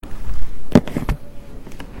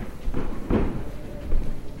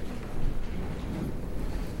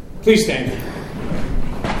Please stand.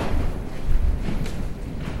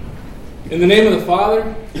 In the name of the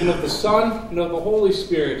Father, and of the Son, and of the Holy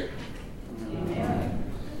Spirit.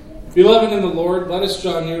 Amen. Beloved in the Lord, let us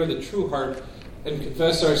draw near with a true heart and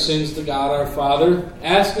confess our sins to God our Father,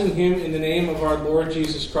 asking Him in the name of our Lord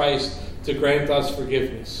Jesus Christ to grant us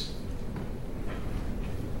forgiveness.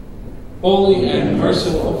 Holy and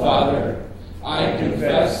merciful Father, I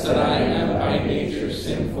confess that I am by nature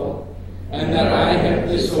sinful, and that I have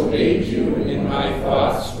disobeyed you in my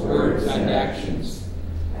thoughts, words, and actions.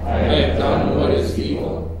 I have done what is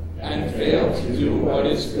evil, and failed to do what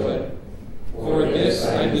is good. For this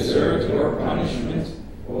I deserve your punishment,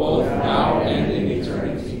 both now and in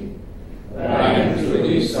eternity. But I am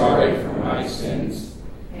truly sorry for my sins,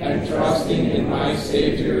 and trusting in my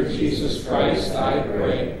Savior Jesus Christ, I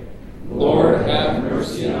pray, Lord, have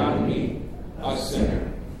mercy on me, a sinner.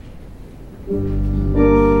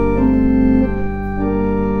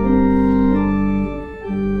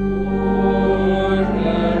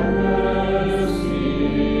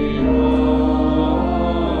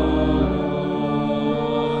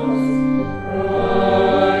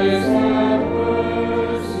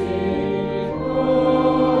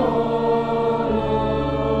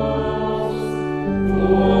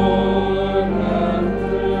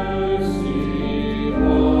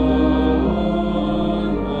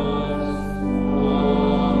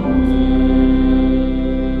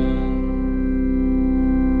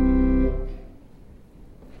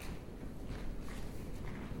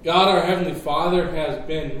 God, our Heavenly Father, has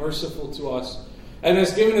been merciful to us and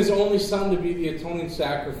has given His only Son to be the atoning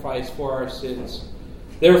sacrifice for our sins.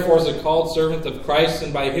 Therefore, as a called servant of Christ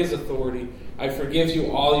and by His authority, I forgive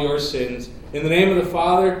you all your sins. In the name of the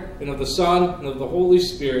Father, and of the Son, and of the Holy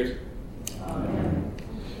Spirit. Amen.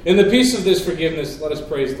 In the peace of this forgiveness, let us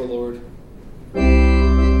praise the Lord.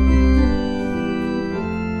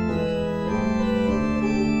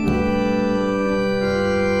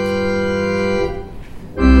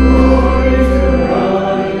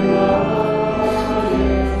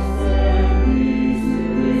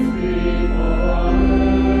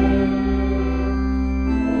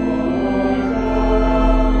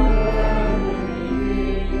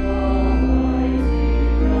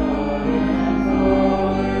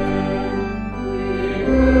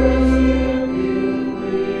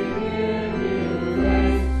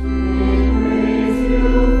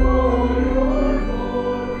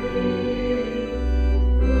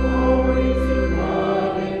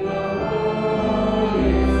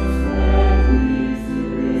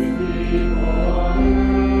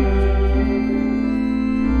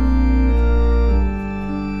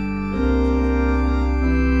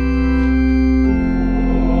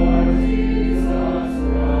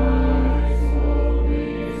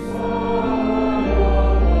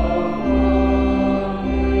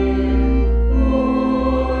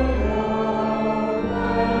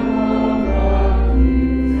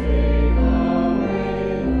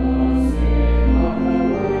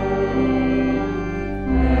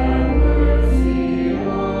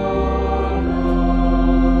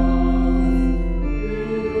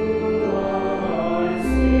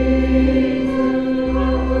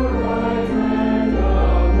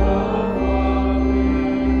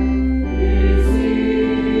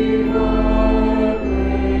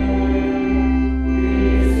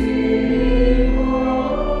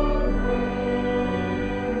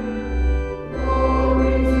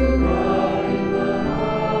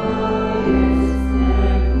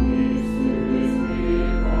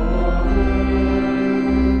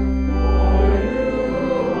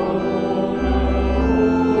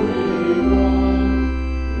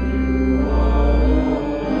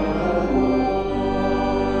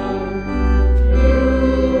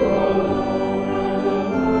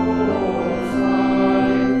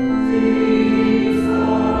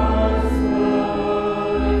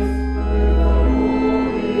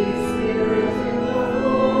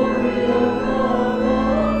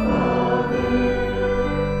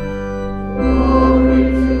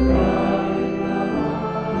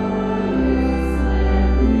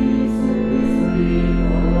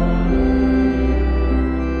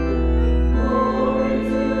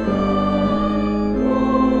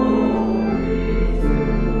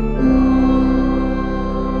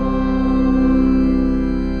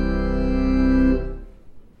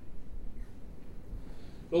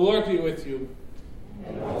 The Lord be with you.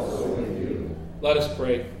 And also with you. Let us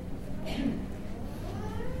pray.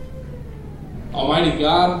 Almighty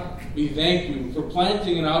God, we thank you for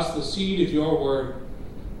planting in us the seed of your word.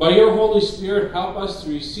 By your Holy Spirit, help us to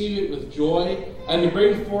receive it with joy and to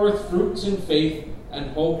bring forth fruits in faith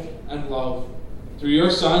and hope and love. Through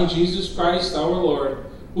your Son, Jesus Christ, our Lord,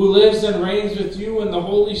 who lives and reigns with you in the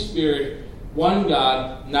Holy Spirit, one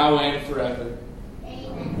God, now and forever.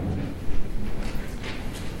 Amen.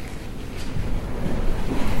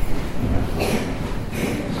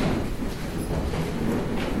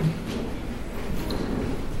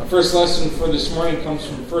 Our first lesson for this morning comes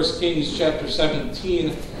from 1 Kings chapter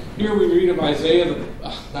 17. Here we read of Elijah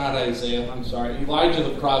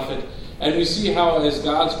the prophet, and we see how as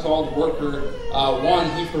God's called worker, one,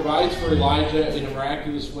 he provides for Elijah in a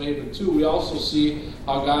miraculous way, but two, we also see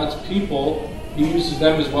how God's people, he uses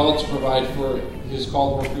them as well to provide for his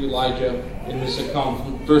called worker Elijah in this account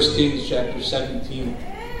from 1 Kings chapter 17.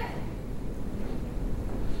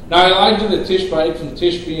 Now Elijah the Tishbite from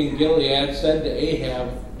Tishbe in Gilead said to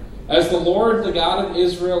Ahab, "As the Lord, the God of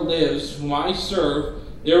Israel, lives, whom I serve,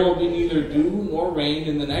 there will be neither dew nor rain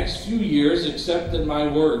in the next few years except at my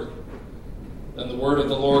word." Then the word of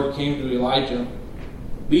the Lord came to Elijah,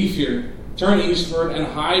 "Leave here, turn eastward, and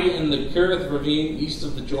hide in the Kerith ravine east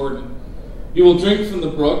of the Jordan. You will drink from the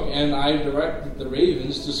brook, and I have directed the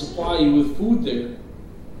ravens to supply you with food there."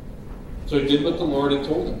 So he did what the Lord had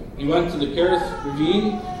told him. He went to the Kerith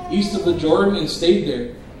ravine east of the Jordan and stayed there.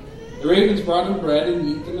 The ravens brought him bread and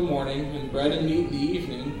meat in the morning, and bread and meat in the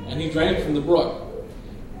evening, and he drank from the brook.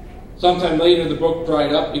 Sometime later the brook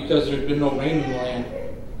dried up because there had been no rain in the land.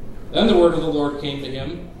 Then the word of the Lord came to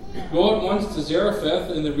him, "Go at once to Zarephath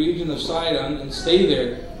in the region of Sidon and stay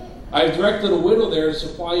there. I have directed a widow there to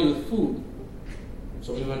supply you with food."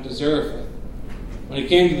 So he went to Zarephath. When he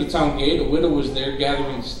came to the town gate, a widow was there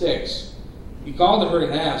gathering sticks. He called to her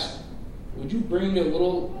and asked, "Would you bring me a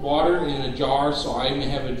little water in a jar so I may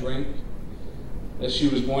have a drink?" As she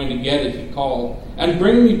was going to get it, he called, "And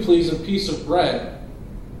bring me, please, a piece of bread."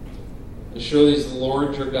 "As surely as the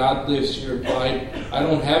Lord your God lives," she replied, "I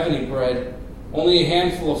don't have any bread, only a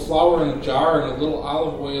handful of flour in a jar and a little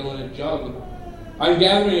olive oil in a jug. I'm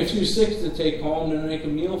gathering a few sticks to take home and make a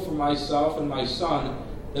meal for myself and my son,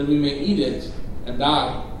 that we may eat it and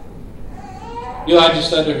die." Elijah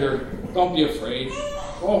said to her, "Don't be afraid.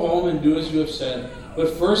 Go home and do as you have said.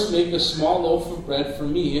 But first make a small loaf of bread for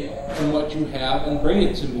me from what you have and bring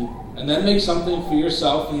it to me. And then make something for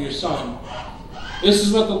yourself and your son. This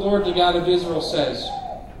is what the Lord, the God of Israel, says.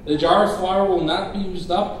 The jar of flour will not be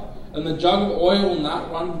used up, and the jug of oil will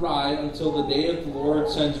not run dry until the day that the Lord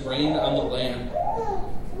sends rain on the land."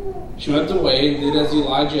 She went away and did as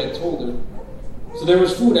Elijah had told her. So there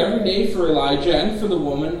was food every day for Elijah and for the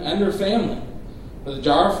woman and her family. But the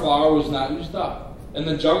jar of flour was not used up, and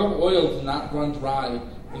the jug of oil did not run dry,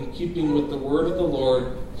 in keeping with the word of the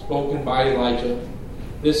Lord spoken by Elijah.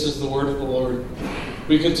 This is the word of the Lord.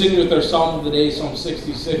 We continue with our psalm of the day, Psalm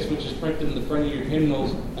 66, which is printed in the front of your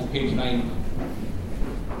hymnals on page 90.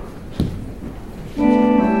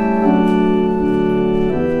 Amen.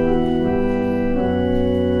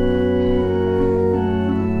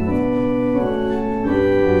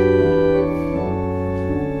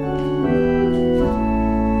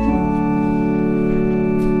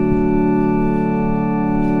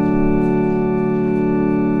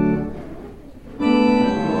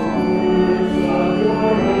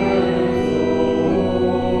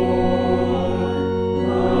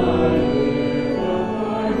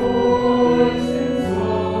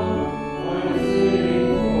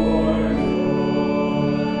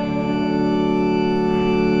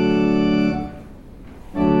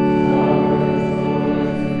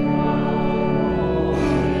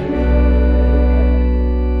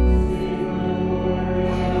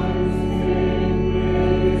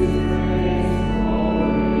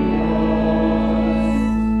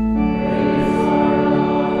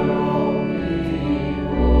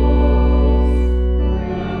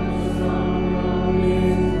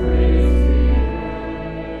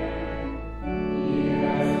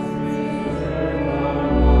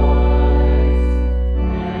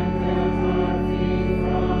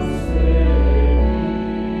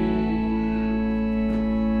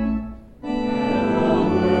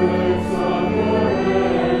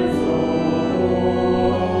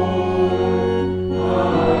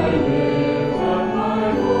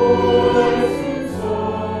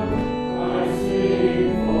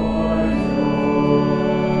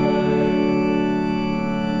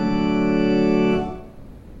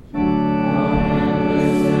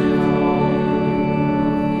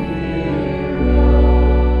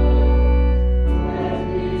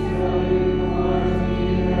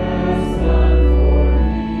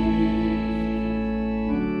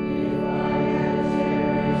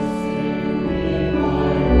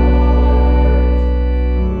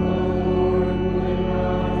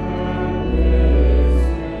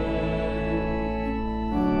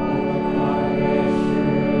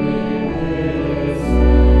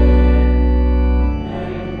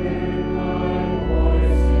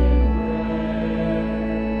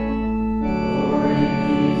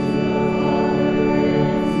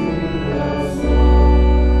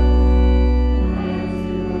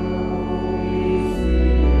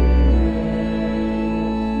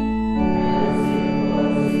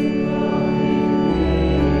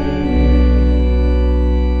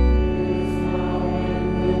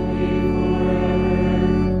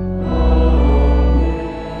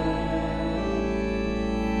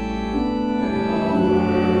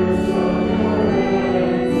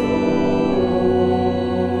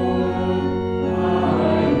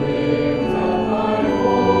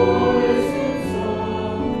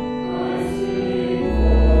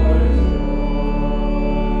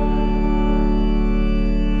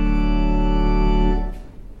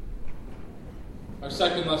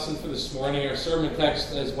 lesson for this morning, our sermon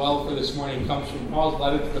text as well for this morning, comes from Paul's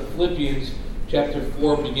letter to the Philippians, chapter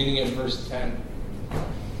 4, beginning at verse 10.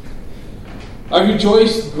 I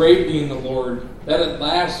rejoiced greatly in the Lord, that at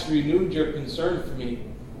last you renewed your concern for me.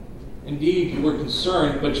 Indeed, you were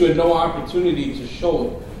concerned, but you had no opportunity to show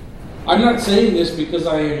it. I'm not saying this because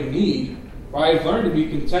I am in need, for I have learned to be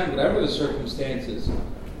content whatever the circumstances.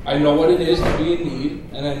 I know what it is to be in need,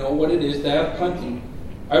 and I know what it is to have plenty.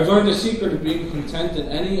 I've learned the secret of being content in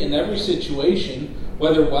any and every situation,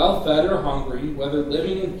 whether well-fed or hungry, whether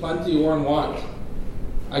living in plenty or in want.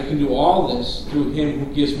 I can do all this through him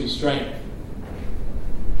who gives me strength.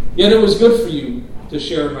 Yet it was good for you to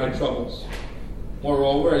share in my troubles.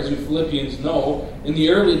 Moreover, as you Philippians know, in the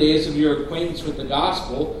early days of your acquaintance with the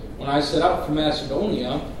gospel, when I set out from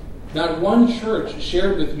Macedonia, not one church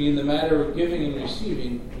shared with me in the matter of giving and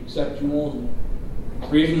receiving, except you only.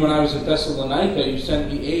 For even when I was in Thessalonica, you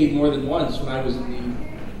sent me aid more than once when I was in need.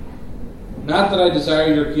 Not that I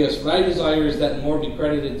desire your gifts, what I desire is that more be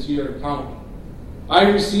credited to your account. I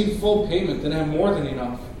received full payment and have more than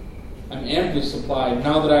enough. I'm amply supplied,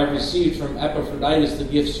 now that I have received from Epaphroditus the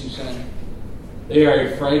gifts you sent. They are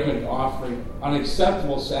a fragrant offering, an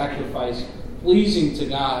acceptable sacrifice, pleasing to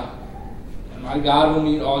God. And my God will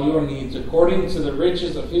meet all your needs according to the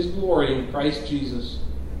riches of his glory in Christ Jesus.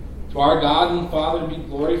 To our God and Father be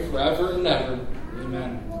glory forever and ever.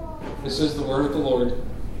 Amen. This is the word of the Lord.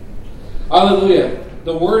 Hallelujah.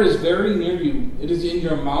 The word is very near you. It is in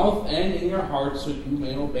your mouth and in your heart, so you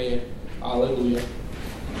may obey it. Hallelujah.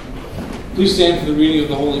 Please stand for the reading of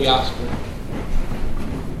the Holy Gospel.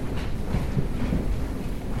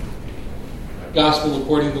 Gospel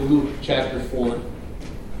according to Luke chapter 4.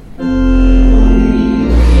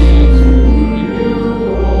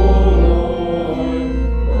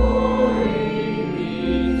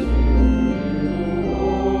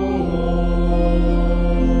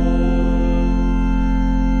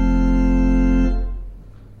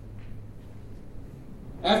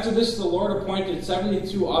 After this, the Lord appointed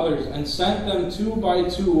 72 others and sent them 2 by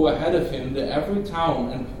 2 ahead of him to every town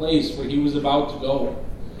and place where he was about to go.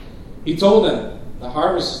 He told them, the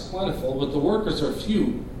harvest is plentiful, but the workers are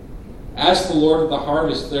few. Ask the Lord of the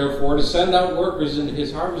harvest, therefore, to send out workers into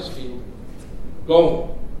his harvest field.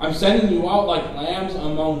 Go, I'm sending you out like lambs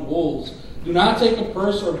among wolves. Do not take a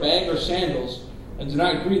purse or bag or sandals, and do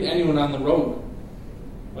not greet anyone on the road.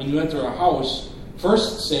 When you enter a house,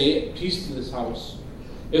 first say, peace to this house.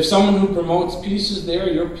 If someone who promotes peace is there,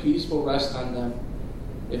 your peace will rest on them.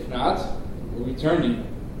 If not, it will return to you.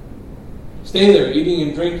 Stay there, eating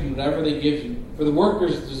and drinking whatever they give you, for the worker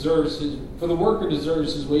deserves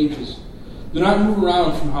his wages. Do not move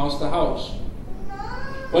around from house to house.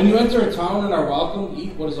 When you enter a town and are welcome,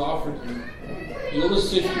 eat what is offered you. Heal the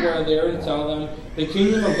sick who are there and tell them, the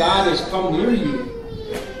kingdom of God has come near you.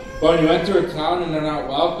 But when you enter a town and are not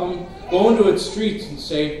welcome, go into its streets and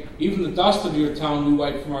say, even the dust of your town we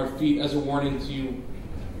wipe from our feet as a warning to you.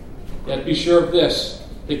 Yet be sure of this,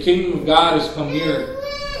 the kingdom of God has come near.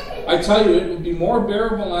 I tell you, it would be more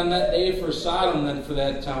bearable on that day for Sodom than for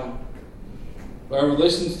that town. Whoever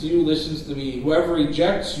listens to you, listens to me. Whoever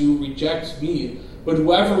rejects you, rejects me. But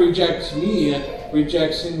whoever rejects me,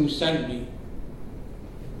 rejects him who sent me.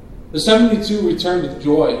 The 72 returned with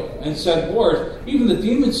joy and said, Lord, even the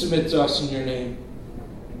demons submit to us in your name.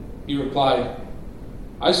 He replied,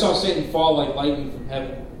 I saw Satan fall like lightning from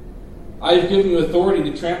heaven. I have given you authority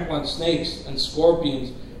to trample on snakes and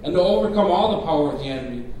scorpions and to overcome all the power of the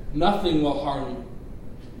enemy. Nothing will harm you.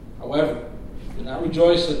 However, do not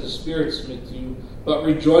rejoice that the spirits submit to you, but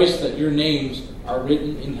rejoice that your names are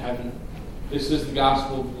written in heaven. This is the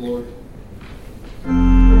gospel of the Lord.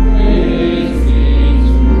 Praise be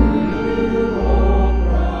to you, O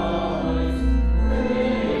Christ.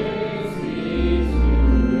 Praise be to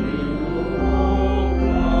you, O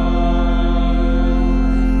Christ.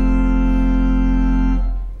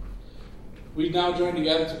 We now join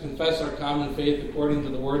together to confess our common faith according to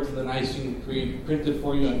the words of the Nicene Creed, printed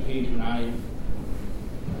for you on page 9.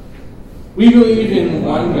 We believe in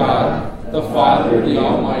one God, the Father, the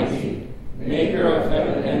Almighty, maker of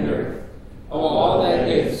heaven and earth, of all that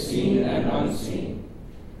is seen and unseen.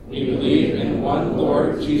 We believe in one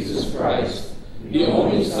Lord Jesus Christ, the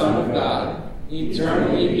only Son of God,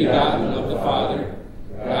 eternally begotten of the Father,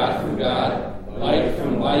 God from God, light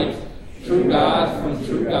from light, true God from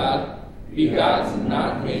true God, begotten,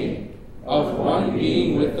 not made, of one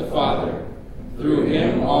being with the Father. Through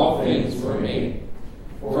him all things were made.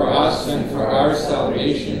 For us and for our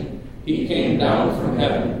salvation, he came down from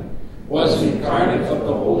heaven, was incarnate of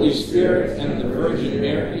the Holy Spirit and the Virgin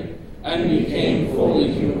Mary, and became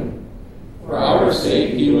fully human. For our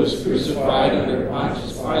sake he was crucified under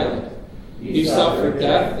Pontius Pilate. He suffered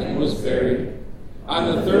death and was buried.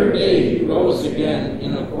 On the third day he rose again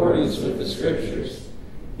in accordance with the Scriptures.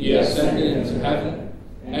 He ascended into heaven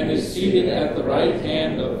and is seated at the right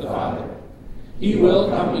hand of the Father. He will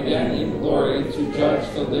come again in glory to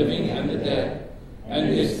judge the living and the dead, and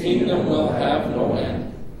his kingdom will have no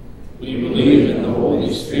end. We believe in the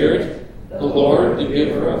Holy Spirit, the Lord, the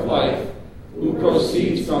giver of life, who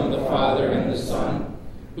proceeds from the Father and the Son,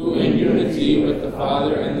 who in unity with the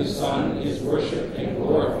Father and the Son is worshipped and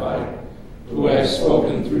glorified, who has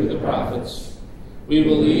spoken through the prophets. We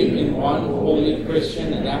believe in one holy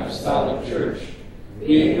Christian and apostolic church.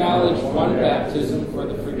 We acknowledge one baptism for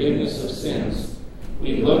the forgiveness of sins.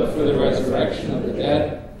 We look for the resurrection of the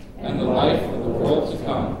dead and the life of the world to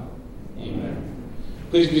come. Amen.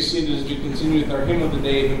 Please be seated as we continue with our hymn of the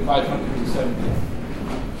day, hymn 570.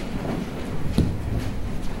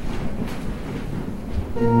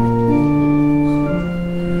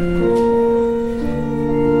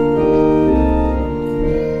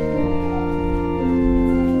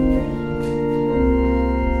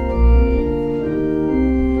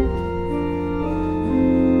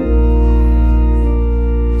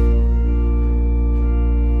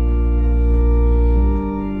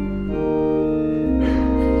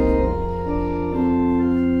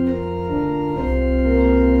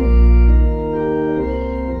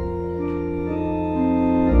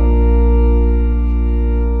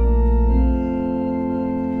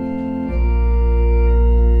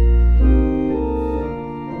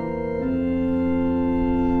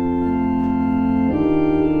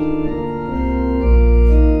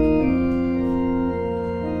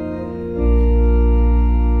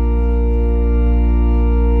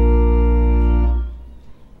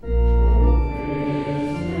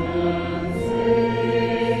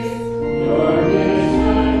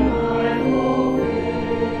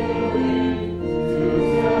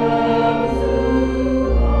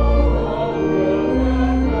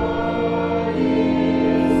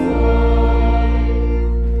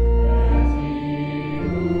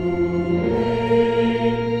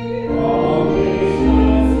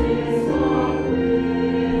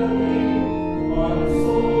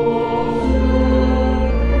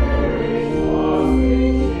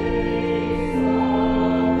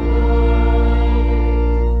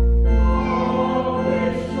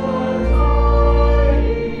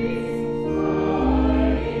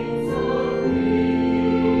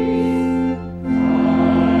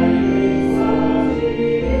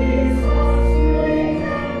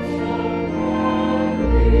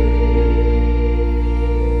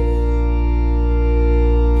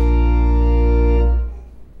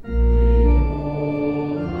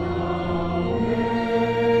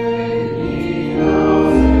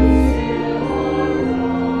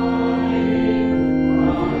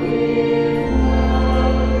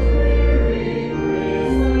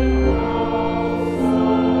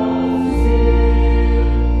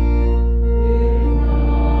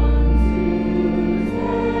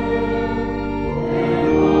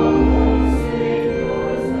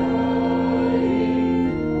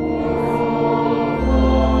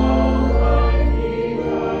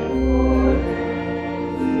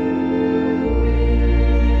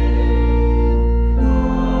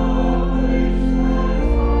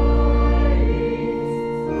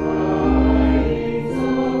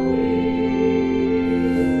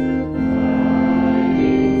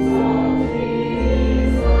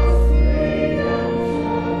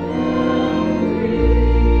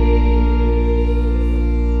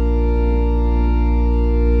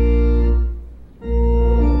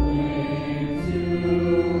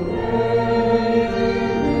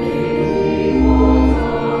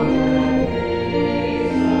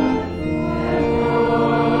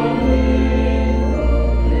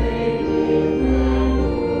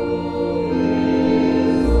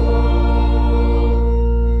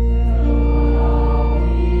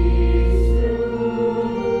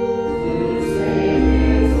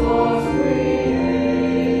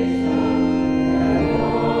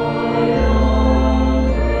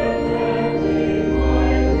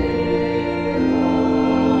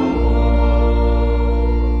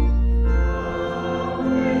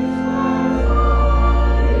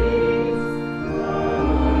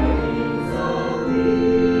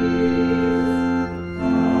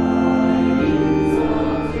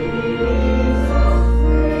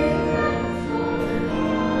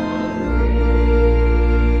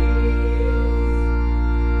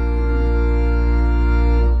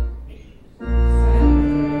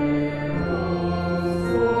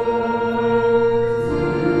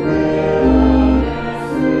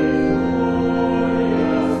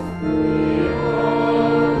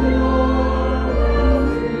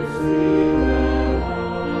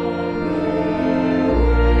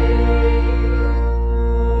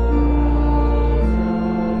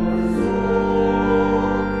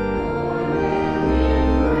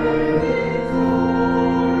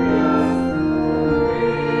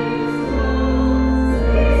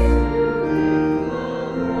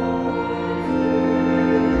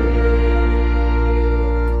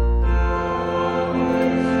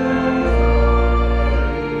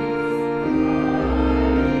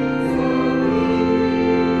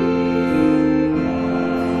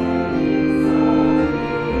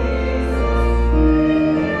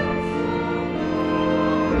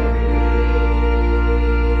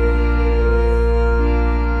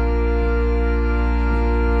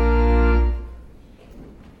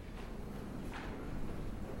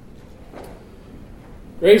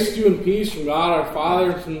 Grace to you and peace from God our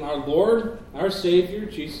Father and from our Lord, our Savior,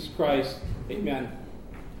 Jesus Christ. Amen.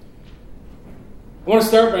 I want to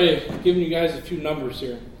start by giving you guys a few numbers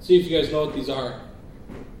here. See if you guys know what these are.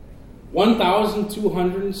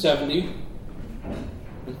 1,270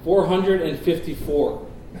 and 454.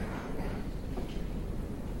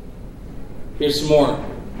 Here's some more.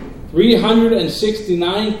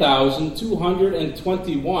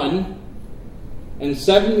 369,221 and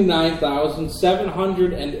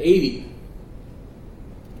 79,780.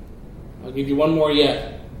 I'll give you one more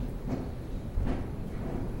yet.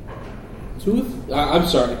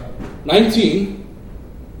 19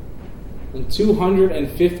 and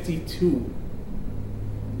 252.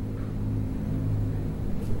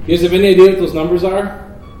 You guys have any idea what those numbers are?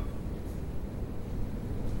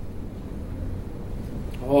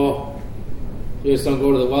 Oh, you guys don't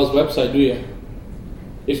go to the Wells website, do you?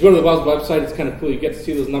 If you go to the Wells website, it's kind of cool. You get to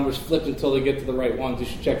see those numbers flipped until they get to the right ones. You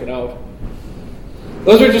should check it out.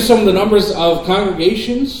 Those are just some of the numbers of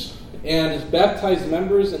congregations and baptized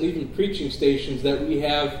members and even preaching stations that we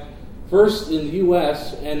have first in the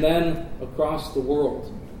U.S. and then across the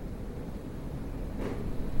world.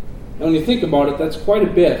 And when you think about it, that's quite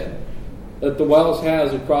a bit that the Wells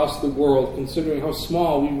has across the world, considering how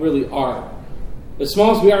small we really are. As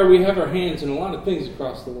small as we are, we have our hands in a lot of things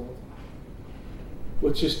across the world,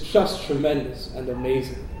 which is just tremendous and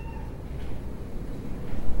amazing.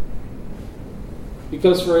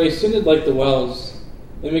 Because for a synod like the Wells,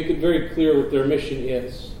 they make it very clear what their mission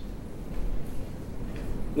is.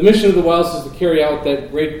 The mission of the Wells is to carry out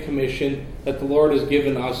that great commission that the Lord has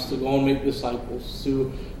given us to go and make disciples,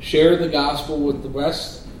 to share the gospel with the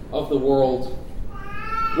rest of the world,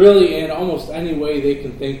 really in almost any way they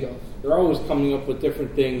can think of. They're always coming up with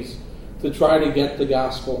different things to try to get the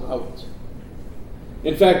gospel out.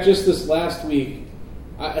 In fact, just this last week,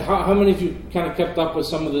 how many of you kind of kept up with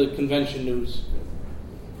some of the convention news?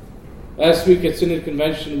 Last week at Synod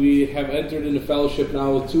Convention, we have entered into fellowship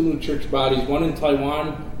now with 2 new church bodies, one in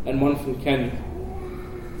Taiwan and one from Kenya.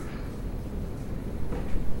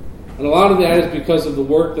 And a lot of that is because of the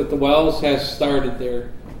work that the Wells has started there.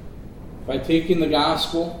 By taking the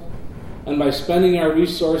gospel and by spending our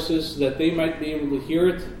resources so that they might be able to hear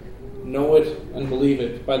it, know it, and believe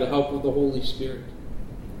it by the help of the Holy Spirit.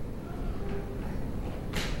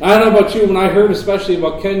 I don't know about you, when I heard especially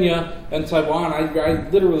about Kenya and Taiwan, I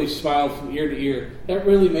literally smiled from ear to ear. That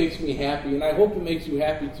really makes me happy, and I hope it makes you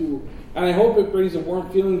happy too. And I hope it brings a warm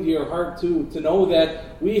feeling to your heart too, to know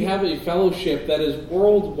that we have a fellowship that is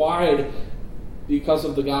worldwide because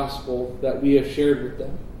of the gospel that we have shared with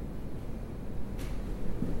them.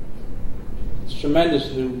 It's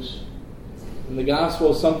tremendous news. And the gospel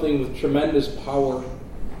is something with tremendous power.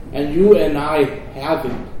 And you and I have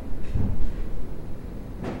it.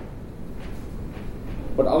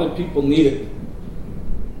 But other people need it.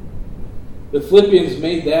 The Philippians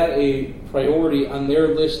made that a priority on their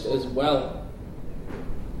list as well.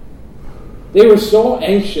 They were so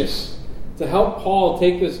anxious to help Paul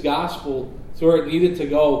take this gospel to where it needed to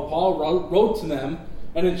go. Paul wrote to them,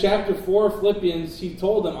 and in chapter 4 of Philippians, he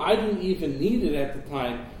told them, I didn't even need it at the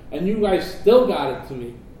time, and you guys still got it to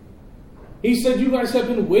me. He said, you guys have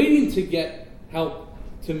been waiting to get help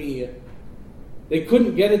to me. They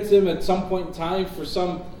couldn't get it to him at some point in time for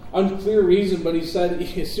some unclear reason, but he said,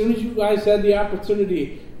 as soon as you guys had the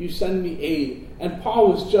opportunity, you send me aid. And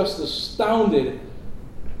Paul was just astounded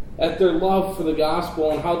at their love for the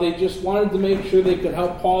gospel and how they just wanted to make sure they could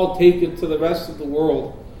help Paul take it to the rest of the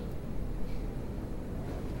world.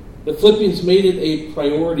 The Philippians made it a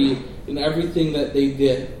priority in everything that they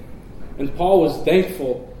did. And Paul was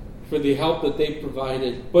thankful for the help that they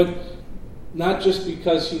provided. But not just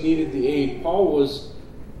because he needed the aid. Paul was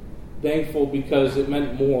thankful because it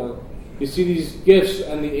meant more. You see, these gifts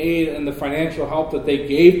and the aid and the financial help that they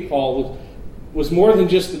gave Paul was more than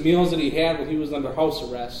just the meals that he had when he was under house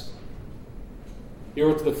arrest. He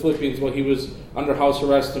wrote to the Philippians while he was under house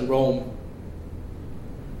arrest in Rome.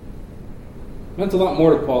 It meant a lot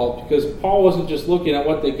more to Paul, because Paul wasn't just looking at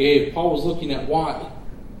what they gave. Paul was looking at why.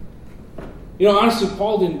 You know, honestly,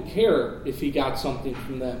 Paul didn't care if he got something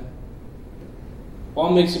from them.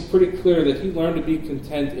 Paul makes it pretty clear that he learned to be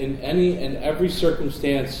content in any and every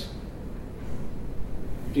circumstance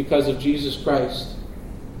because of Jesus Christ.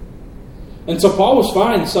 And so Paul was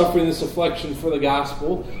fine suffering this affliction for the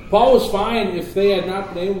gospel. Paul was fine if they had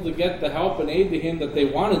not been able to get the help and aid to him that they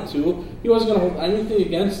wanted to. He wasn't going to hold anything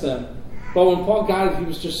against them. But when Paul got it, he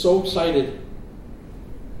was just so excited.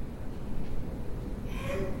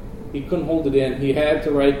 He couldn't hold it in. He had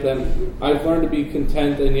to write them, I've learned to be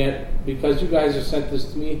content, and yet because you guys have sent this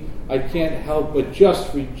to me, I can't help but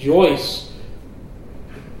just rejoice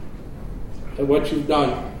at what you've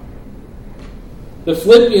done. The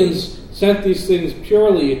Philippians sent these things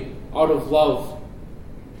purely out of love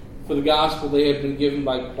for the gospel they had been given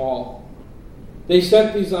by Paul. They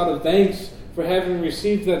sent these out of thanks for having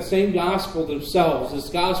received that same gospel themselves, this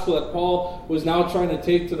gospel that Paul was now trying to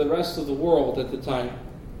take to the rest of the world at the time.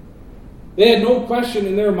 They had no question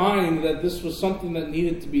in their mind that this was something that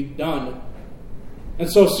needed to be done. And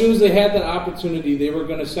so as soon as they had that opportunity, they were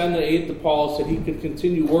going to send the aid to Paul so that he could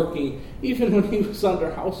continue working, even when he was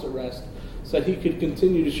under house arrest, so that he could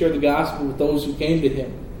continue to share the gospel with those who came to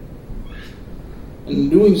him. And in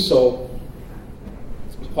doing so,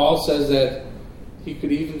 Paul says that he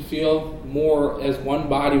could even feel more as one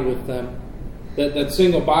body with them. That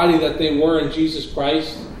single body that they were in Jesus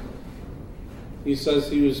Christ, he says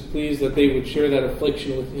he was pleased that they would share that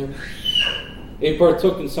affliction with him. They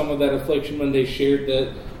partook in some of that affliction when they shared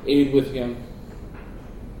that aid with him.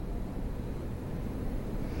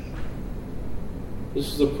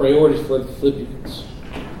 This was a priority for the Philippians.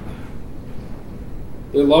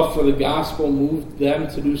 Their love for the gospel moved them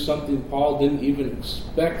to do something Paul didn't even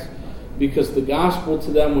expect, because the gospel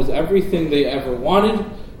to them was everything they ever wanted.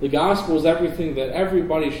 The gospel was everything that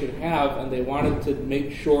everybody should have, and they wanted to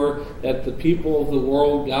make sure that the people of the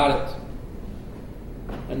world got it.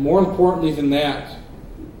 And more importantly than that,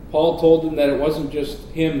 Paul told them that it wasn't just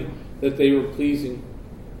him that they were pleasing,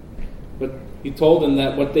 but he told them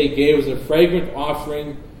that what they gave was a fragrant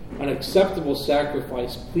offering, an acceptable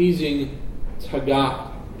sacrifice, pleasing to God.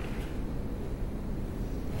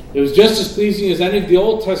 It was just as pleasing as any of the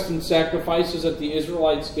Old Testament sacrifices that the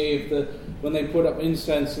Israelites gave when they put up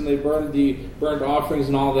incense and they burned the burnt offerings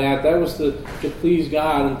and all that. That was to please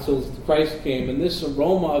God until Christ came. And this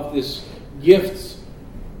aroma of this gift,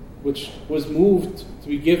 which was moved to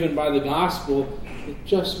be given by the gospel, it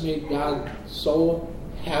just made God so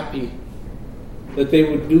happy that they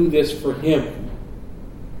would do this for him.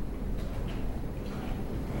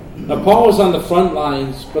 Now, Paul was on the front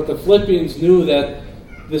lines, but the Philippians knew that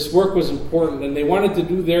this work was important, and they wanted to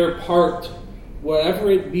do their part,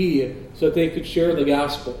 whatever it be, so that they could share the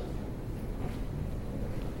gospel.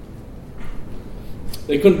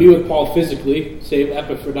 They couldn't be with Paul physically, save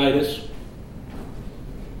Epaphroditus,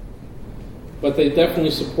 but they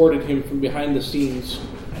definitely supported him from behind the scenes,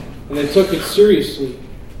 and they took it seriously.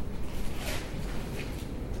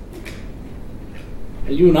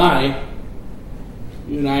 And you and I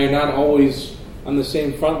are not always on the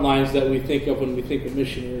same front lines that we think of when we think of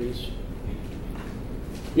missionaries.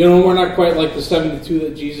 You know, we're not quite like the 72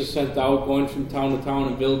 that Jesus sent out, going from town to town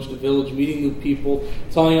and village to village, meeting new people,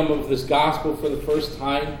 telling them of this gospel for the first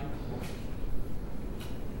time.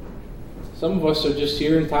 Some of us are just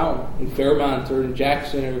here in town, in Fairmont or in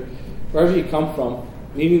Jackson or wherever you come from,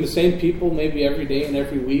 meeting the same people maybe every day and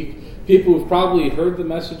every week. People who've probably heard the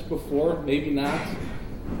message before, maybe not.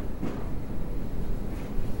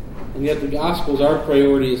 And yet the gospel is our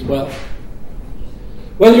priority as well.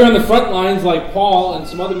 Whether you're on the front lines like Paul and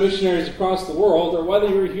some other missionaries across the world, or whether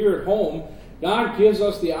you're here at home, God gives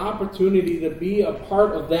us the opportunity to be a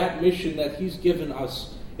part of that mission that he's given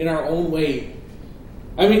us in our own way.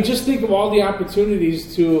 I mean, just think of all the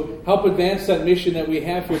opportunities to help advance that mission that we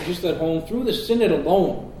have here just at home through the Synod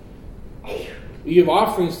alone. We give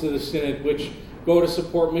offerings to the Synod, which go to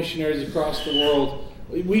support missionaries across the world.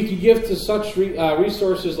 We can give to such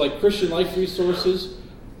resources like Christian Life Resources.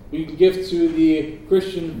 We can give to the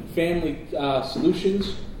Christian Family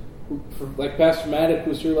Solutions, like Pastor Maddock, who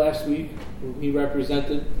was here last week, who he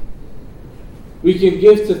represented. We can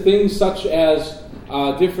give to things such as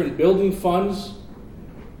different building funds.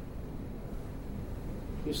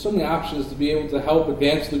 There's so many options to be able to help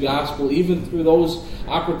advance the gospel, even through those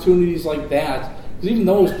opportunities like that. Because even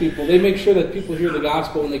those people, they make sure that people hear the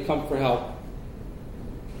gospel when they come for help.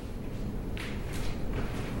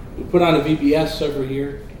 We put on a VBS every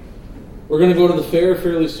year. We're going to go to the fair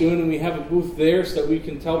fairly soon, and we have a booth there so that we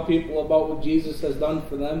can tell people about what Jesus has done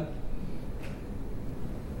for them.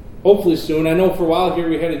 Hopefully soon. I know for a while here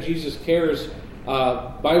we had a Jesus Cares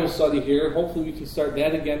Bible study here. Hopefully we can start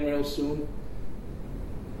that again real soon.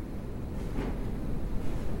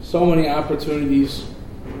 So many opportunities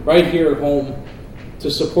right here at home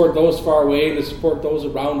to support those far away and to support those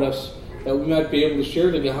around us, that we might be able to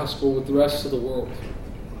share the gospel with the rest of the world.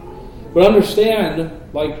 But understand,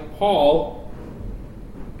 like Paul,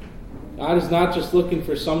 God is not just looking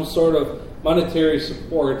for some sort of monetary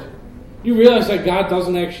support. You realize that God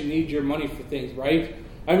doesn't actually need your money for things, right?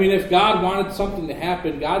 I mean, if God wanted something to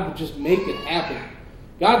happen, God would just make it happen.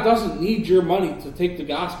 God doesn't need your money to take the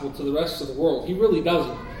gospel to the rest of the world. He really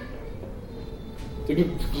doesn't.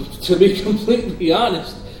 To be completely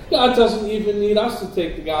honest, God doesn't even need us to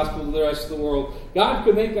take the gospel to the rest of the world. God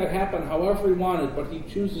could make that happen however He wanted, but He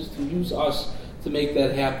chooses to use us to make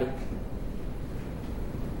that happen.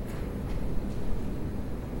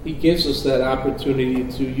 He gives us that opportunity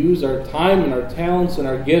to use our time and our talents and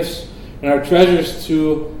our gifts and our treasures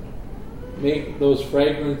to make those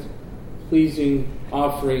fragrant, pleasing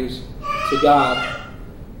offerings to God.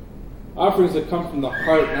 Offerings that come from the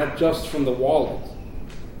heart, not just from the wallet.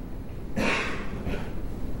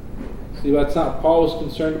 See, that's not what Paul was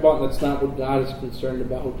concerned about, and that's not what God is concerned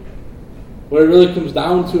about. What it really comes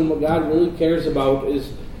down to and what God really cares about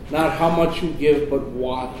is not how much you give, but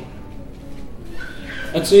why.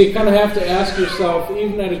 And so you kind of have to ask yourself,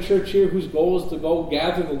 even at a church here whose goal is to go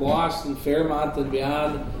gather the lost in Fairmont and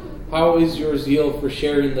beyond, how is your zeal for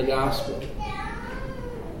sharing the gospel?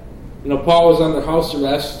 You know, Paul was under house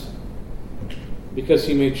arrest because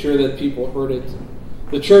he made sure that people heard it.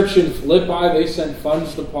 The church in Philippi, they sent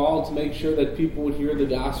funds to Paul to make sure that people would hear the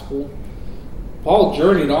gospel. Paul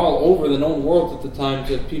journeyed all over the known world at the time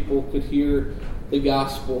so that people could hear the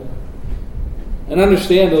gospel. And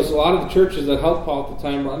understand, there's a lot of the churches that helped Paul at the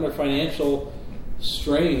time were under financial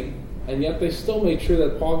strain, and yet they still made sure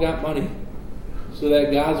that Paul got money so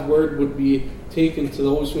that God's word would be taken to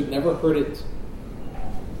those who had never heard it.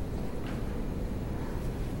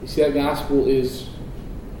 You see, that gospel is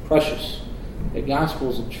precious. That gospel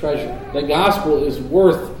is a treasure. That gospel is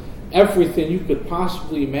worth everything you could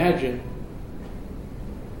possibly imagine.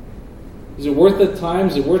 Is it worth the time?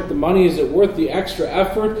 Is it worth the money? Is it worth the extra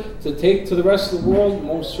effort to take to the rest of the world?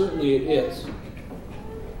 Most certainly it is.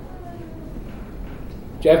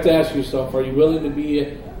 But you have to ask yourself, are you willing to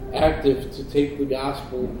be active to take the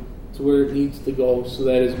gospel to where it needs to go so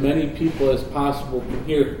that as many people as possible can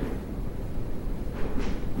hear it?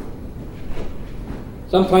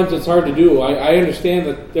 Sometimes it's hard to do. I understand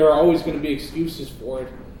that there are always going to be excuses for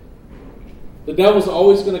it. The devil's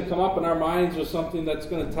always going to come up in our minds with something that's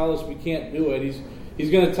going to tell us we can't do it.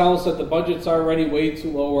 He's going to tell us that the budget's already way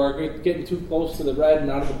too low, or we're getting too close to the red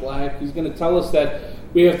and out of the black. He's going to tell us that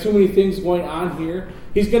we have too many things going on here.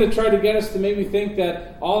 He's going to try to get us to maybe think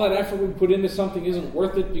that all that effort we put into something isn't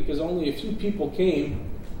worth it because only a few people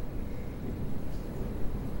came.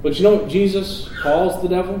 But you know what Jesus calls the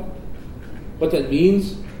devil? What that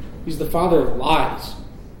means? He's the father of lies.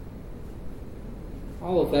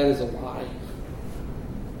 All of that is a lie.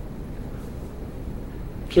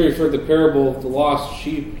 I'm sure you've heard the parable of the lost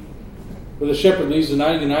sheep, where the shepherd leaves the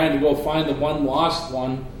 99 to go find the one lost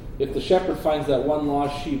one. If the shepherd finds that one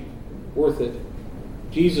lost sheep worth it,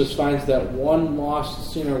 Jesus finds that one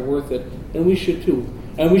lost sinner worth it, and we should too.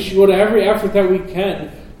 And we should go to every effort that we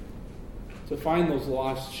can to find those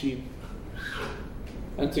lost sheep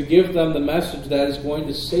and to give them the message that is going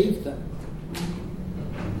to save them.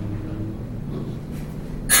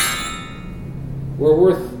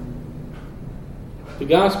 The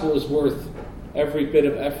gospel is worth every bit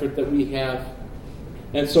of effort that we have.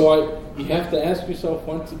 And so you have to ask yourself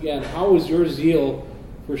once again, how is your zeal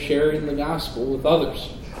for sharing the gospel with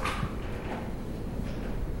others?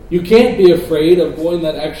 You can't be afraid of going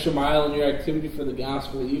that extra mile in your activity for the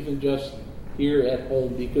gospel, even just here at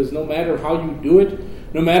home, because no matter how you do it,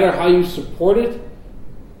 no matter how you support it,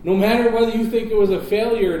 no matter whether you think it was a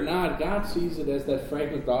failure or not, God sees it as that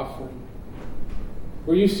fragrant offering.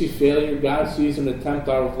 Where you see failure, God sees an attempt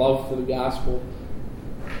out of love for the gospel.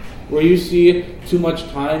 Where you see too much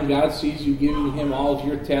time, God sees you giving Him all of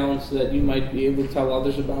your talents so that you might be able to tell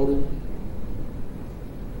others about Him.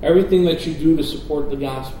 Everything that you do to support the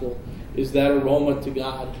gospel is that aroma to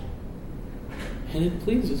God. And it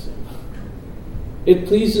pleases Him. It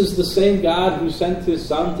pleases the same God who sent His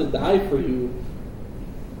Son to die for you.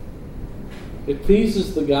 It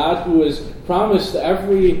pleases the God who has promised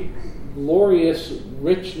every glorious,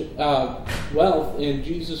 rich wealth in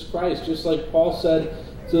Jesus Christ, just like Paul said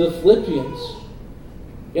to the Philippians.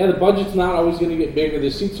 Yeah, the budget's not always going to get bigger.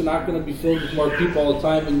 The seats are not going to be filled with more people all the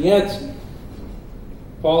time. And yet,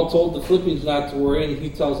 Paul told the Philippians not to worry, and he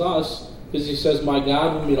tells us, because he says, "My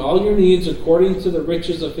God will meet all your needs according to the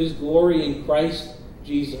riches of His glory in Christ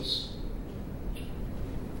Jesus."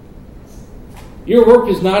 Your work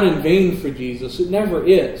is not in vain for Jesus. It never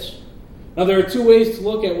is. Now, there are two ways to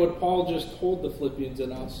look at what Paul just told the Philippians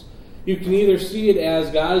and us. You can either see it as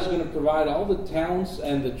God is going to provide all the talents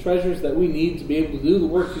and the treasures that we need to be able to do the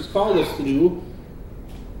work He's called us to do,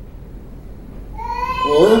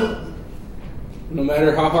 or no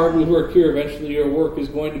matter how hard we work here, eventually your work is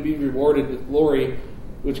going to be rewarded with glory,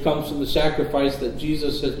 which comes from the sacrifice that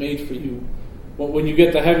Jesus has made for you. But when you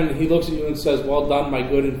get to heaven, He looks at you and says, "Well done, my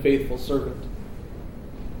good and faithful servant."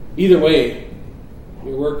 Either way,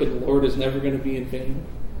 your work in the Lord is never going to be in vain.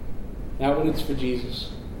 not when it's for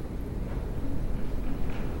Jesus.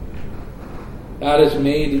 God has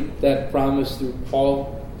made that promise through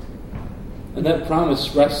Paul, and that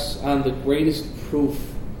promise rests on the greatest proof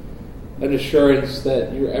and assurance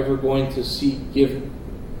that you're ever going to see given.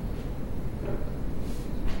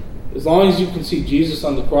 As long as you can see Jesus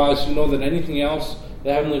on the cross, you know that anything else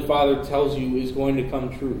the Heavenly Father tells you is going to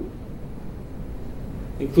come true,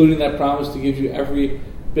 including that promise to give you every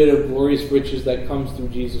bit of glorious riches that comes through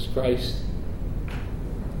Jesus Christ.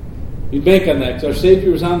 We bank on that because our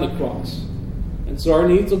Savior is on the cross, and so our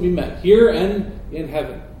needs will be met here and in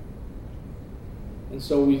heaven. And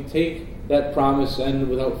so we take that promise, and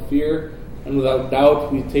without fear and without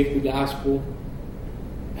doubt, we take the gospel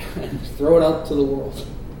and throw it out to the world.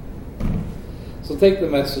 So take the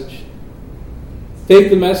message. Take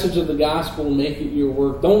the message of the gospel and make it your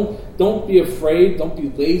work. Don't be afraid. Don't be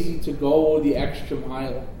lazy to go the extra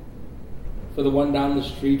mile for the one down the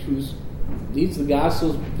street who needs the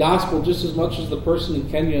gospel just as much as the person in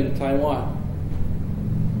Kenya and Taiwan.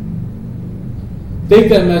 Take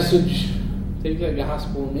that message, take that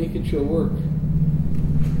gospel, and make it your work.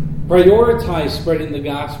 Prioritize spreading the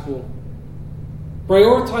gospel.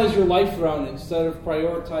 Prioritize your life around it instead of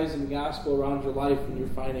prioritizing the gospel around your life and your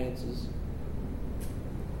finances.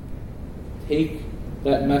 Take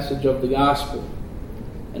that message of the gospel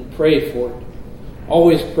and pray for it.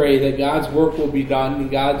 Always pray that God's work will be done and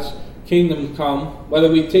God's kingdom come, whether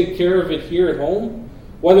we take care of it here at home,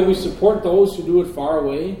 whether we support those who do it far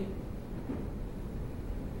away.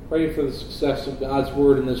 Pray for the success of God's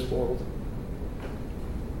word in this world.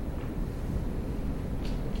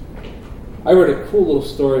 I read a cool little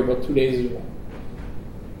story about 2 days ago.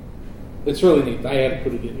 It's really neat. I had to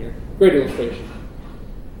put it in here. Great illustration.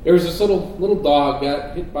 There was this little dog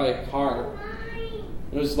got hit by a car.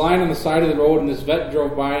 It was lying on the side of the road, and this vet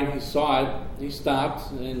drove by and he saw it. He stopped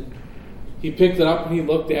and he picked it up and he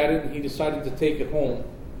looked at it and he decided to take it home.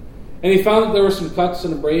 And he found that there were some cuts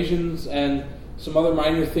and abrasions and some other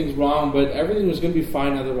minor things wrong, but everything was going to be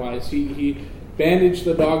fine otherwise. He bandaged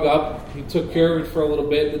the dog up. He took care of it for a little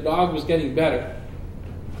bit. The dog was getting better.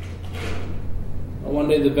 One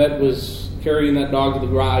day the vet was carrying that dog to the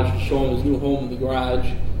garage to show him his new home in the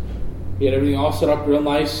garage. He had everything all set up real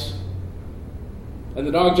nice. And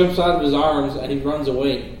the dog jumps out of his arms and he runs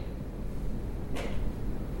away.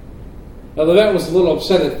 Now the vet was a little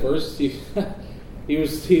upset at first. He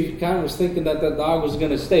kind of was thinking that dog was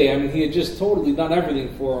going to stay. I mean, he had just totally done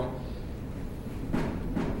everything for him.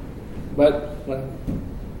 But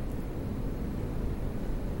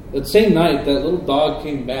that same night, that little dog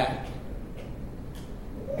came back.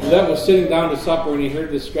 The vet was sitting down to supper and he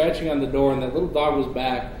heard this scratching on the door, and that little dog was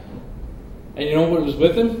back. And you know what was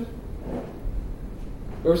with him?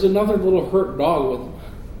 There was another little hurt dog with him.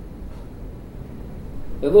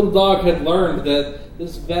 That little dog had learned that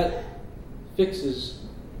this vet fixes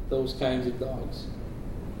those kinds of dogs.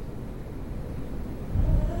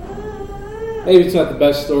 Maybe it's not the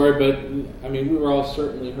best story, but I mean, we were all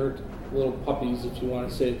certainly hurt little puppies, if you want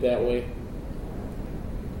to say it that way.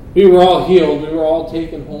 We were all healed. We were all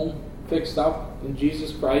taken home, fixed up in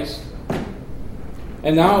Jesus Christ.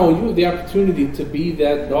 And now you have the opportunity to be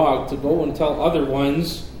that dog, to go and tell other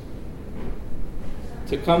ones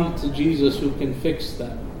to come to Jesus who can fix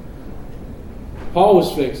them. Paul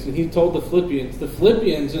was fixed, and he told the Philippians. The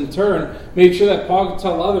Philippians, in turn, made sure that Paul could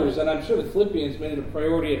tell others, and I'm sure the Philippians made it a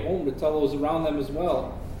priority at home to tell those around them as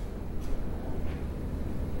well.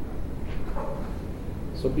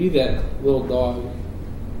 So be that little dog.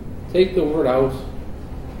 Take the word out.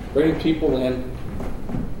 Bring people in.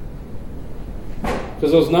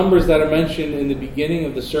 Because those numbers that are mentioned in the beginning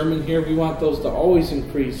of the sermon here, we want those to always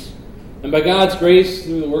increase. And by God's grace,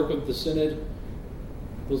 through the work of the Synod,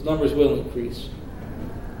 those numbers will increase.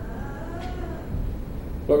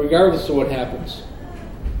 But regardless of what happens,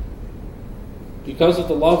 because of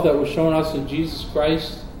the love that was shown us in Jesus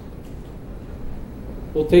Christ,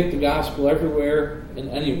 we'll take the gospel everywhere and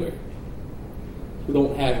anywhere. We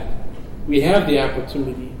don't have it. We have the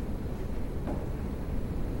opportunity.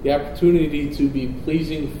 The opportunity to be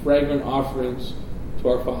pleasing, fragrant offerings to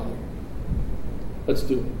our Father. Let's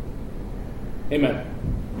do it. Amen.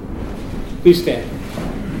 Please stand.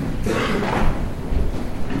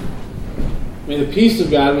 May the peace of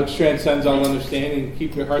God, which transcends all understanding,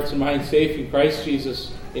 keep your hearts and minds safe in Christ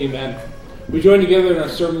Jesus. Amen. We join together in our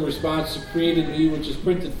sermon response to Created Me, which is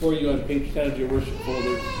printed for you on page 10 of your worship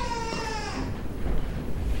folder.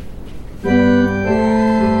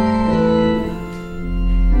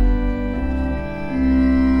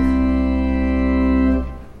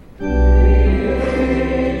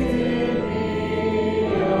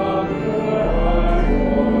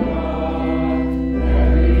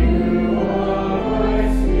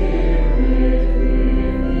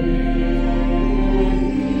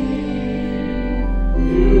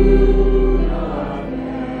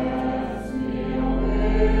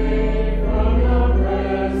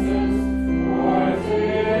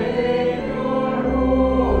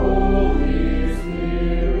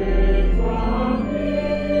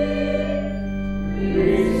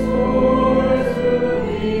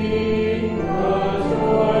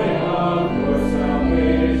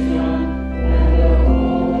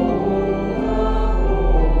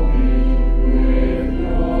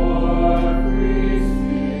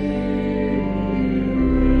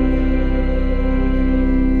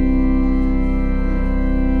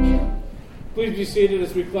 seated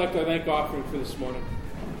as we collect our thank offering for this morning.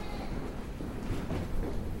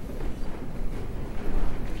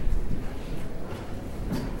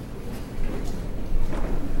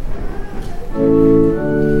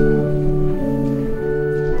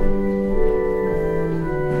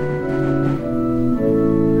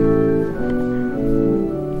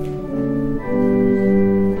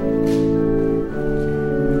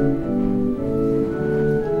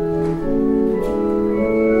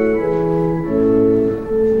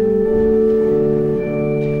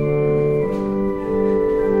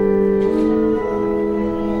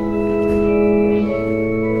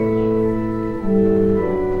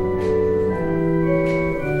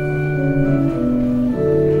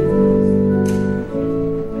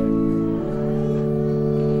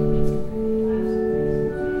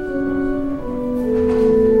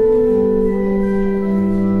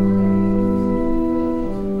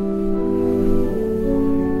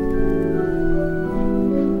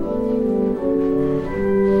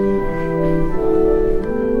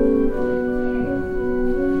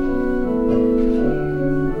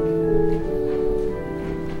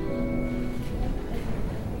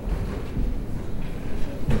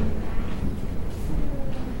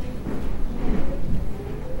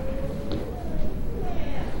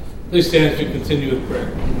 Please stand as we continue with prayer.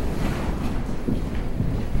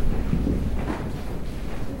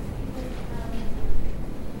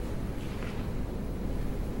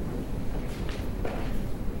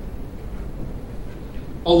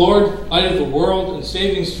 O Lord, light of the world and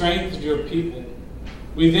saving strength of your people,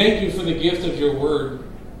 we thank you for the gift of your word,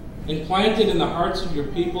 implanted in the hearts of your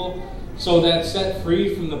people, so that set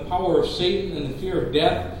free from the power of Satan and the fear of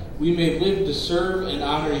death, we may live to serve and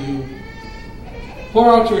honor you. Pour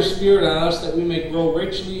out your Spirit on us that we may grow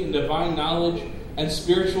richly in divine knowledge and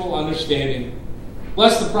spiritual understanding.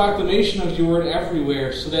 Bless the proclamation of your word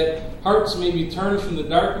everywhere, so that hearts may be turned from the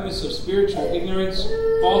darkness of spiritual ignorance,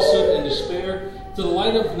 falsehood, and despair to the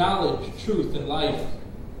light of knowledge, truth, and life.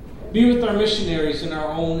 Be with our missionaries in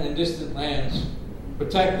our own and distant lands.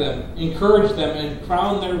 Protect them, encourage them, and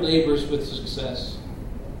crown their labors with success.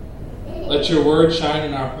 Let your word shine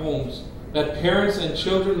in our homes, that parents and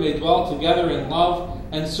children may dwell together in love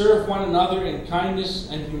and serve one another in kindness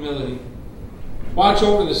and humility. Watch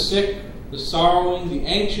over the sick, the sorrowing, the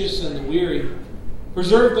anxious, and the weary.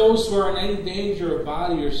 Preserve those who are in any danger of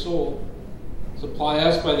body or soul. Supply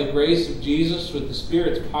us by the grace of Jesus with the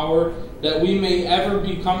Spirit's power, that we may ever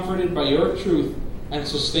be comforted by your truth and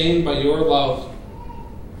sustained by your love.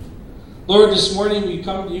 Lord, this morning we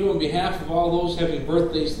come to you on behalf of all those having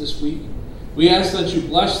birthdays this week. We ask that you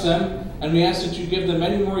bless them, and we ask that you give them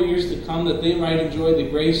many more years to come, that they might enjoy the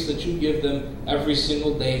grace that you give them every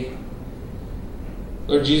single day.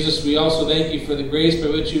 Lord Jesus, we also thank you for the grace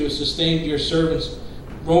by which you have sustained your servants,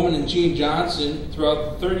 Roman and Jean Johnson,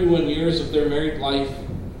 throughout the 31 years of their married life.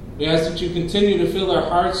 We ask that you continue to fill our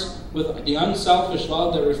hearts with the unselfish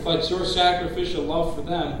love that reflects your sacrificial love for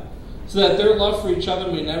them, so that their love for each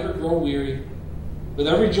other may never grow weary. With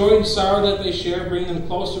every joy and sorrow that they share, bring them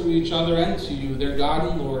closer to each other and to you, their God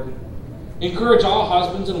and Lord. Encourage all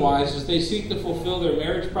husbands and wives as they seek to fulfill their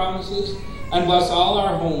marriage promises, and bless all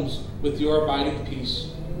our homes with your abiding peace.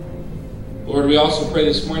 Lord, we also pray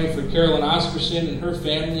this morning for Carolyn Oscarson and her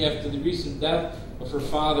family after the recent death of her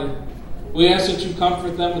father. We ask that you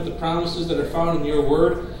comfort them with the promises that are found in your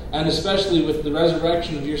word, and especially with the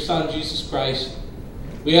resurrection of your Son, Jesus Christ.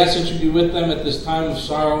 We ask that you be with them at this time of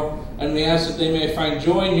sorrow, and we ask that they may find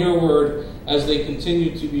joy in your word as they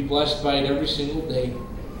continue to be blessed by it every single day.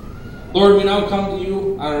 Lord, we now come to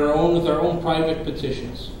you on our own with our own private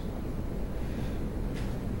petitions.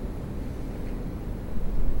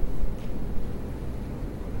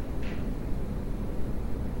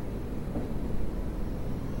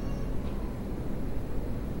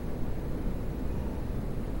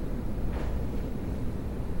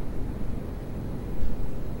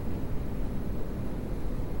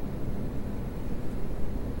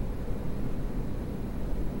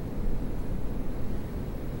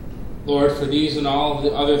 Lord, for these and all of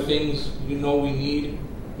the other things you know we need,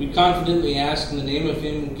 we confidently ask in the name of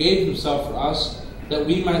him who gave himself for us, that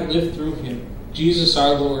we might live through him, Jesus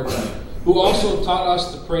our Lord, who also taught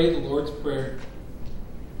us to pray the Lord's Prayer.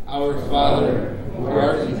 Our Father, who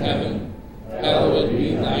art in heaven, hallowed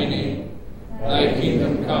be thy name. Thy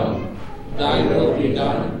kingdom come, thy will be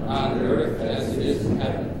done on earth as it is in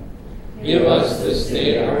heaven. Give us this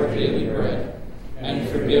day our daily bread, and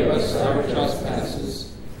forgive us our trespasses,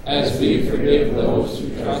 as we forgive those who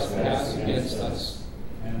trespass against us.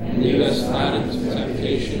 And lead us not into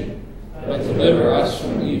temptation, but deliver us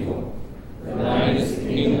from evil. For thine is the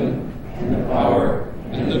kingdom, and the power,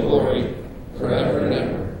 and the glory, forever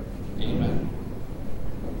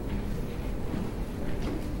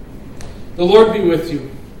The Lord be with you.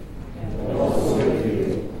 And also with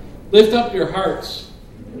you. Lift up your hearts.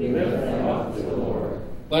 We lift them up to the Lord.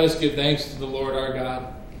 Let us give thanks to the Lord our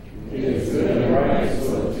God. It is good and right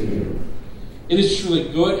so to do. It is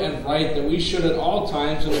truly good and right that we should at all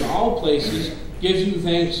times and in all places give you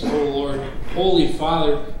thanks, O Lord, Holy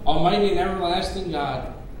Father, Almighty and everlasting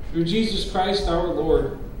God, through Jesus Christ our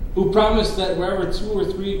Lord, who promised that wherever 2 or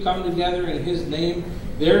 3 come together in his name,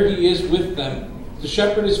 there he is with them, to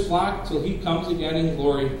shepherd his flock till he comes again in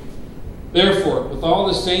glory. Therefore, with all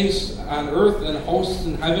the saints on earth and hosts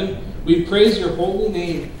in heaven, we praise your holy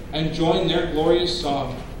name and join their glorious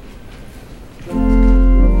song.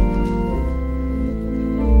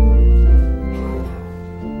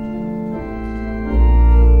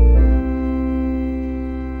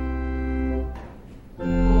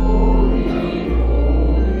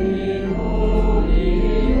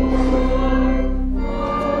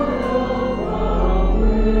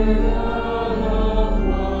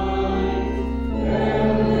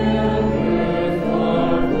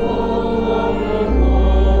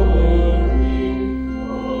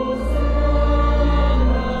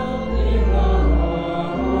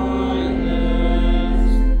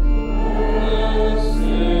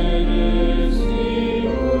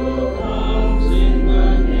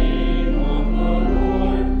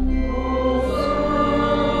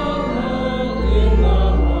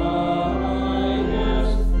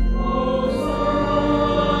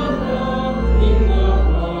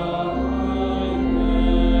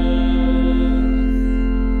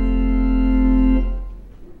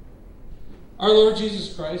 Our Lord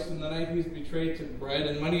Jesus Christ, in the night he was betrayed, took bread,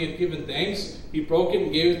 and when he had given thanks, he broke it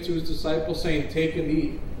and gave it to his disciples, saying, "Take and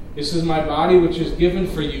eat. This is my body, which is given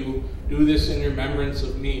for you. Do this in remembrance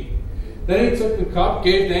of me." Then he took the cup,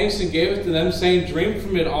 gave thanks, and gave it to them, saying, "Drink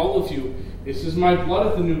from it, all of you. This is my blood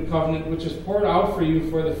of the new covenant, which is poured out for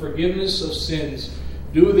you for the forgiveness of sins.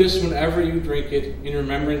 Do this whenever you drink it, in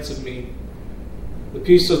remembrance of me." The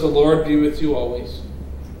peace of the Lord be with you always.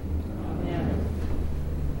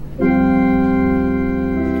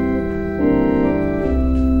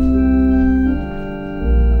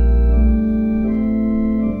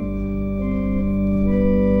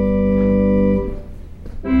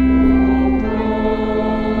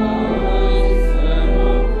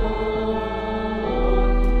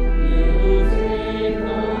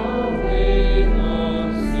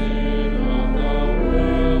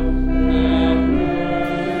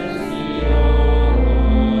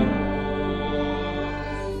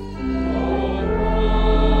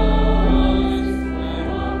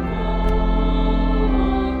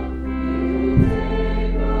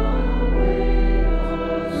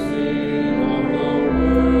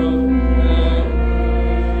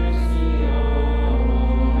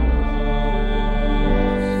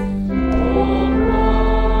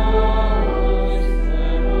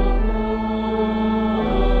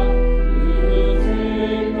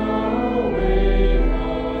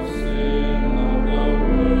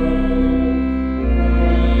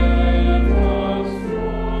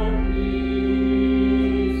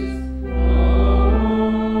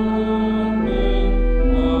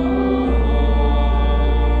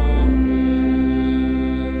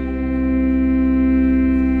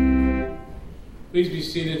 Please be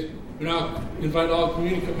seated. We now invite all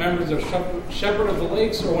communicant members of Shepherd of the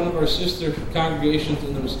Lakes or one of our sister congregations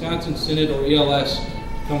in the Wisconsin Synod or ELS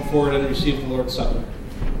to come forward and receive the Lord's Supper.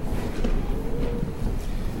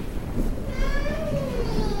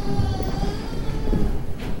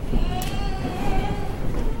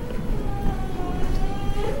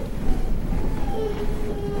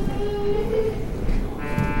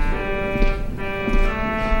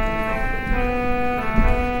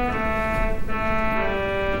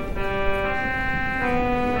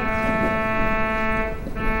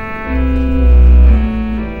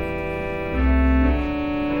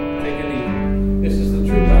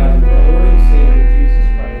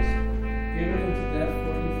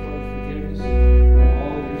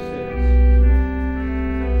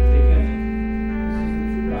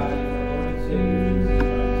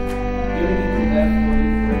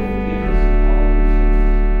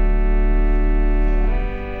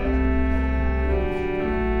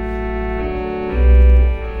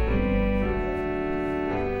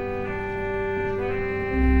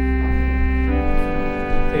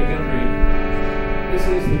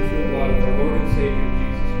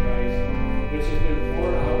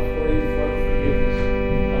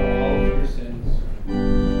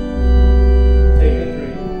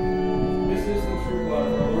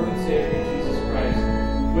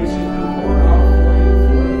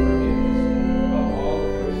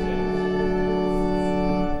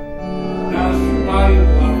 Body and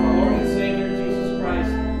blood of our Lord and Savior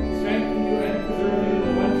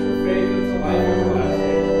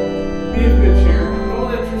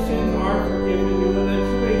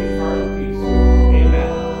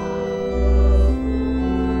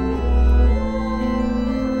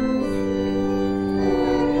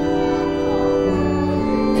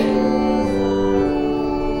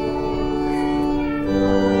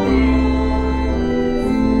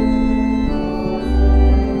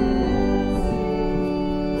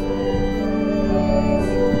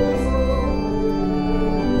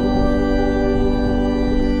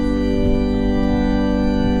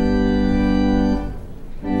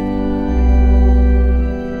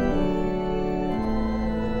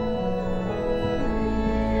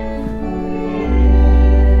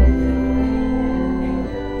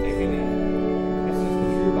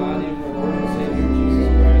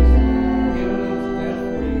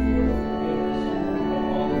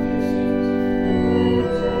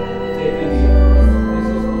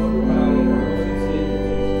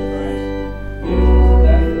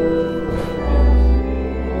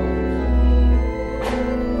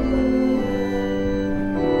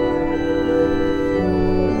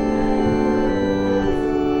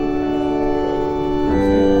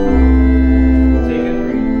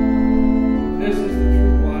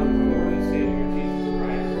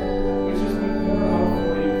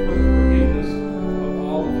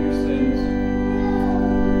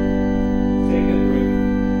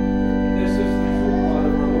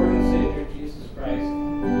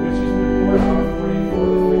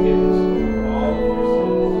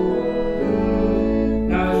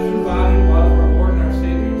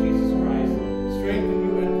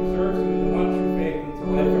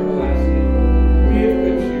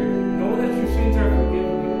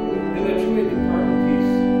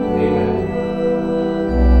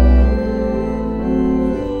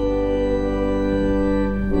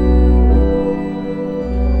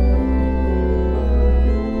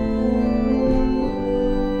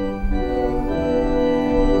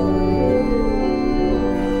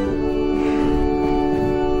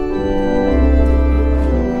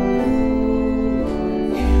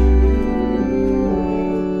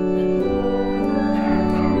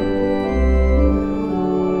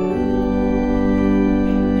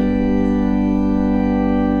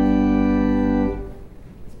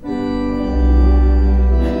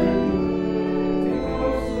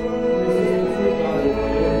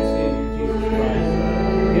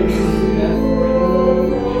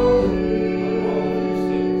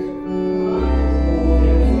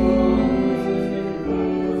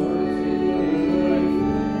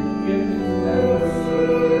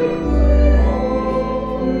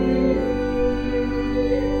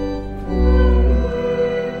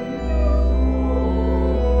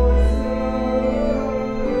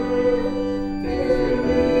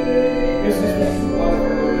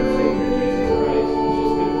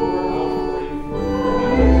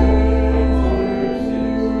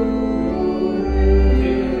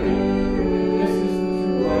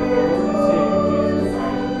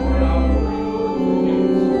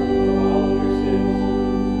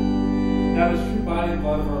Now his true body and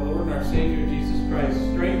blood of our Lord and our Savior Jesus Christ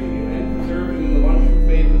strengthen you and preserve you in the one true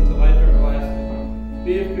faith unto life everlasting.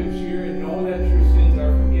 Be of good cheer and know that your sins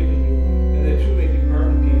are forgiven you, and that you may depart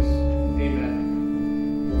in peace. Amen.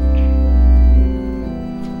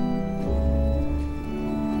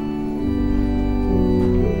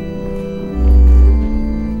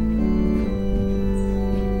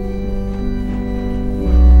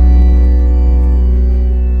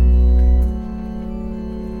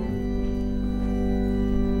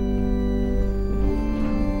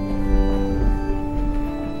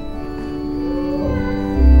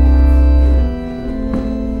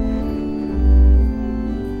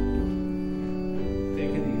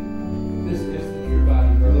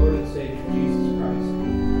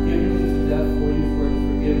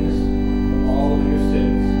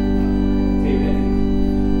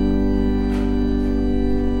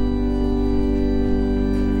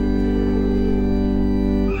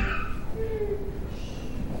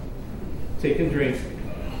 Take and drink.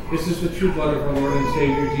 This is the true blood of our Lord and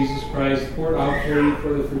Savior Jesus Christ, poured out for you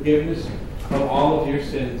for the forgiveness of all of your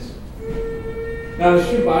sins. Now the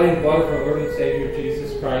true body and blood of our Lord and Savior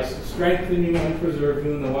Jesus Christ strengthen you and preserve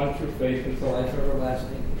you in the one true faith until life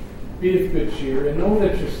everlasting. Be of good cheer and know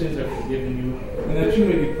that your sins are forgiven you, and that you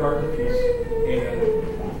may depart in peace. Amen.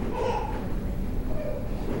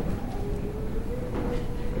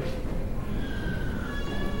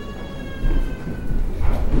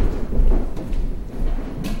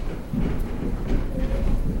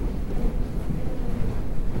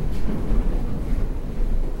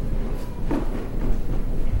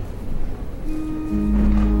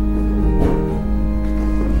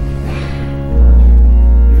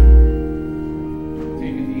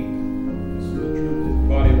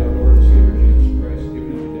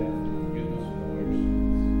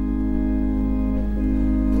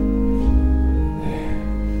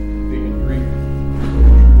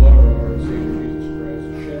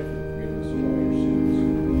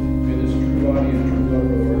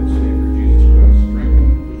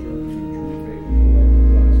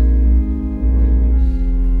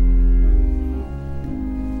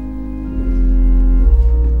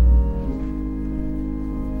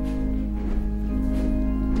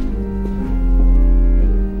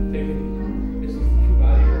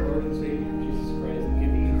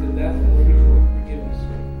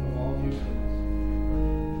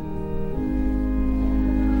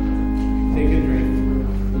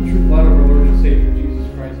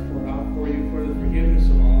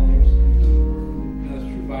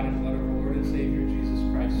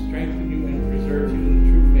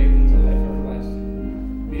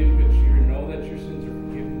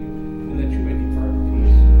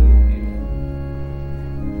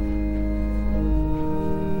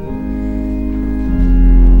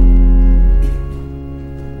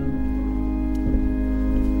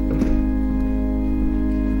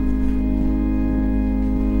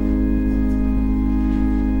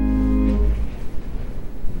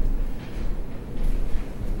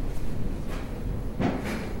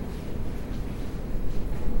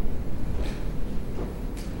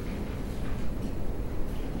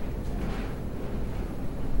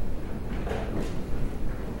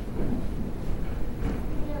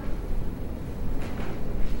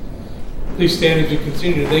 Please stand as we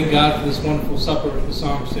continue to thank God for this wonderful supper with the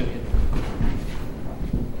Song of Simeon.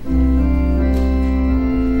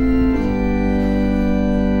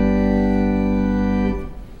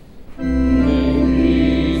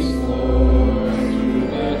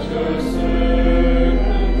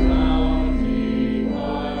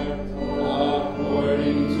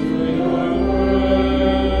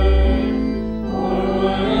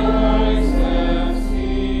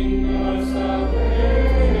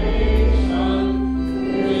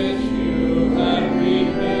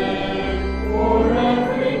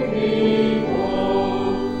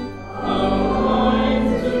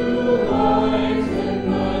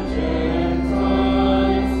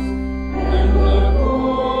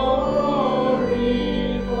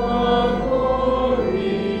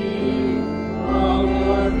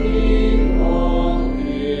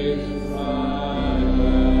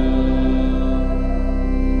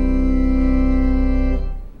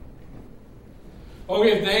 Oh,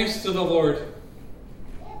 give thanks to the Lord,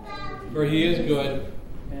 for he is good,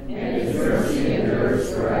 and his mercy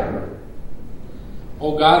endures forever.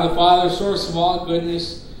 O God, the Father, source of all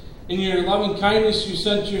goodness, in your loving kindness you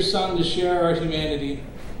sent your Son to share our humanity.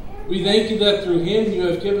 We thank you that through him you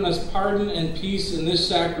have given us pardon and peace in this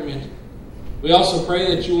sacrament. We also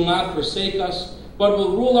pray that you will not forsake us, but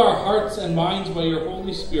will rule our hearts and minds by your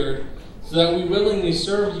Holy Spirit, so that we willingly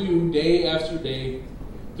serve you day after day.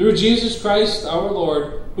 Through Jesus Christ our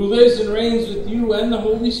Lord, who lives and reigns with you and the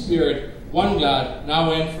Holy Spirit, one God,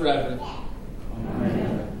 now and forever.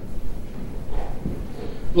 Amen.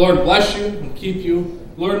 Lord, bless you and keep you.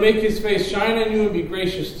 Lord, make his face shine on you and be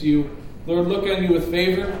gracious to you. Lord, look on you with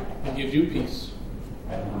favor and give you peace.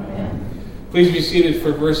 Amen. Please be seated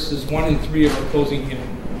for verses 1 and 3 of our closing hymn.